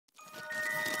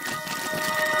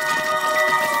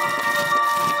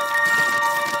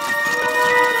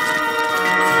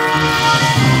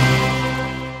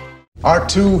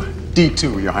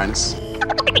R2-D2, Your Highness.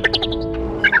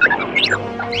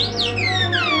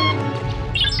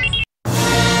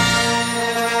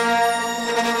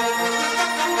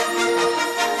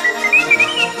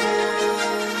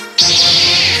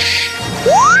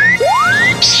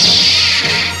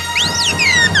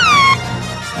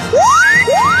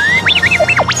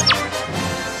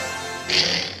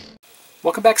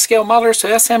 Welcome back, Scale Modelers, to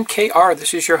SMKR.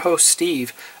 This is your host,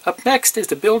 Steve. Up next is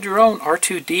to build your own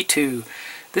R2-D2.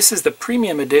 This is the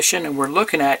premium edition, and we're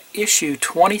looking at issue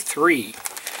 23.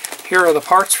 Here are the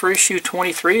parts for issue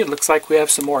 23. It looks like we have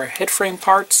some more headframe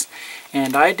parts,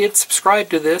 and I did subscribe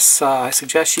to this. I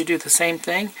suggest you do the same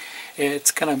thing.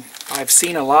 I've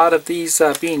seen a lot of these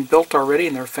being built already,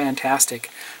 and they're fantastic.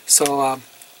 So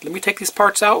let me take these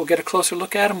parts out. We'll get a closer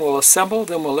look at them. We'll assemble,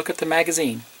 then we'll look at the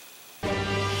magazine.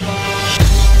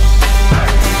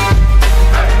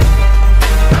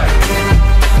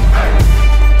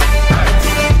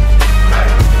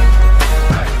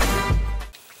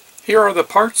 Here are the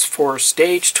parts for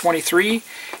stage 23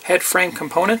 head frame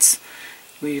components.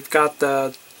 We've got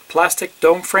the plastic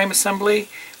dome frame assembly,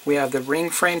 we have the ring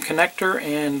frame connector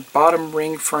and bottom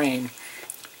ring frame.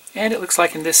 And it looks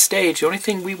like in this stage the only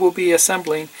thing we will be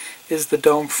assembling is the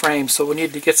dome frame, so we'll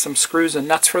need to get some screws and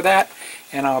nuts for that,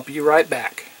 and I'll be right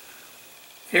back.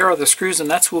 Here are the screws and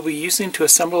nuts we'll be using to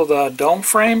assemble the dome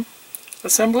frame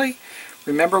assembly.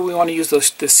 Remember, we want to use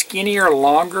the skinnier,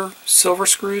 longer silver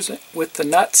screws with the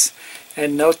nuts,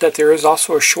 and note that there is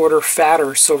also a shorter,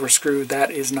 fatter silver screw that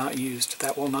is not used.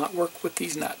 That will not work with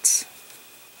these nuts.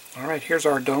 Alright, here's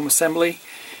our dome assembly,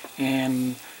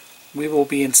 and we will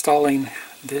be installing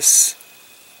this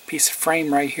piece of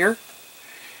frame right here,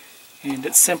 and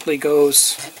it simply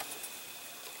goes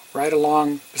right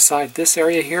along beside this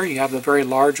area here. You have the very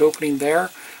large opening there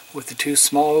with the two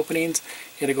small openings.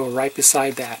 It'll go right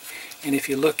beside that. And if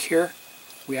you look here,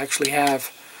 we actually have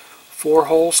 4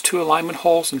 holes, 2 alignment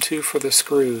holes and 2 for the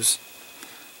screws.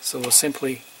 So we'll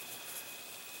simply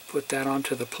put that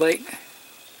onto the plate,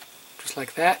 just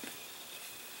like that.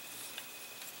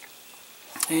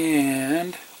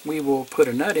 And we will put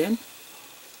a nut in.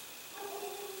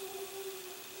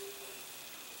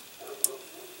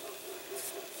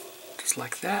 Just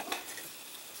like that.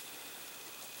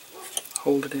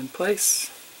 Hold it in place.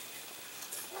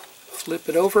 Flip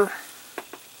it over.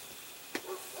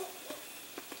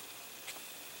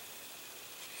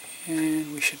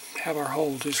 And we should have our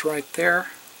hole just right there.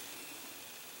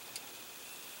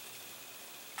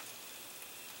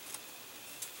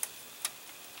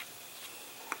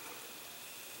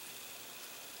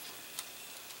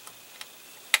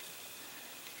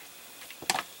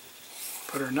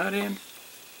 Put our nut in.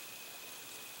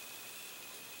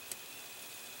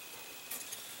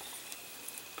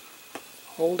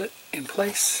 Hold it in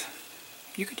place.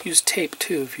 You could use tape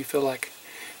too if you feel like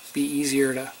it'd be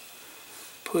easier to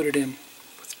put it in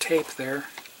with tape there.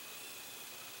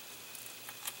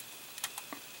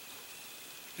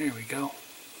 There we go.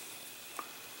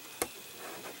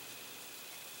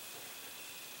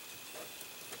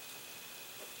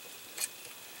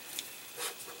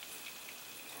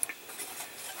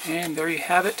 And there you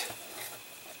have it.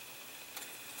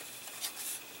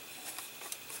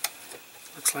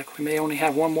 Looks like we may only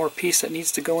have one more piece that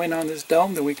needs to go in on this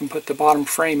dome, then we can put the bottom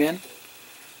frame in.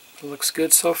 It looks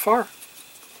good so far.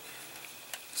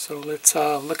 So let's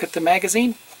look at the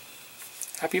magazine.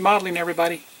 Happy modeling,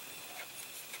 everybody.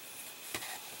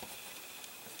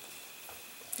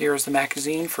 Here's the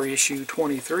magazine for issue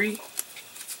 23.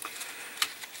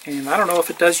 And I don't know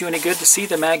if it does you any good to see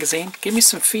the magazine. Give me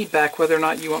some feedback whether or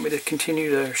not you want me to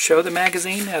continue to show the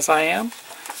magazine as I am.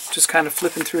 Just kind of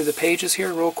flipping through the pages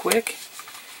here real quick.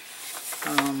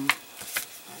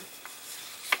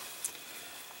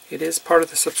 It is part of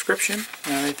the subscription,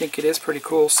 and I think it is pretty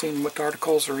cool seeing what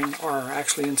articles are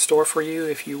actually in store for you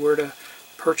if you were to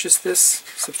purchase this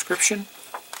subscription.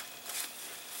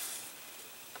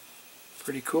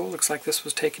 Pretty cool. Looks like this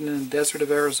was taken in the desert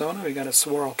of Arizona. We got a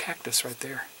saguaro cactus right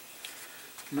there.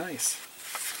 Nice.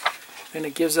 And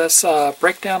it gives us a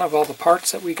breakdown of all the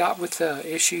parts that we got with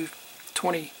issue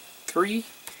 23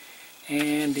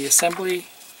 and the assembly.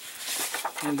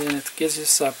 And then it gives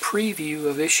us a preview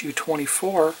of issue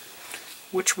 24,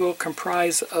 which will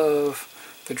comprise of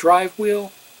the drive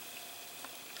wheel,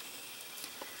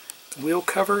 the wheel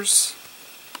covers,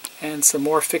 and some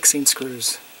more fixing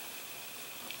screws.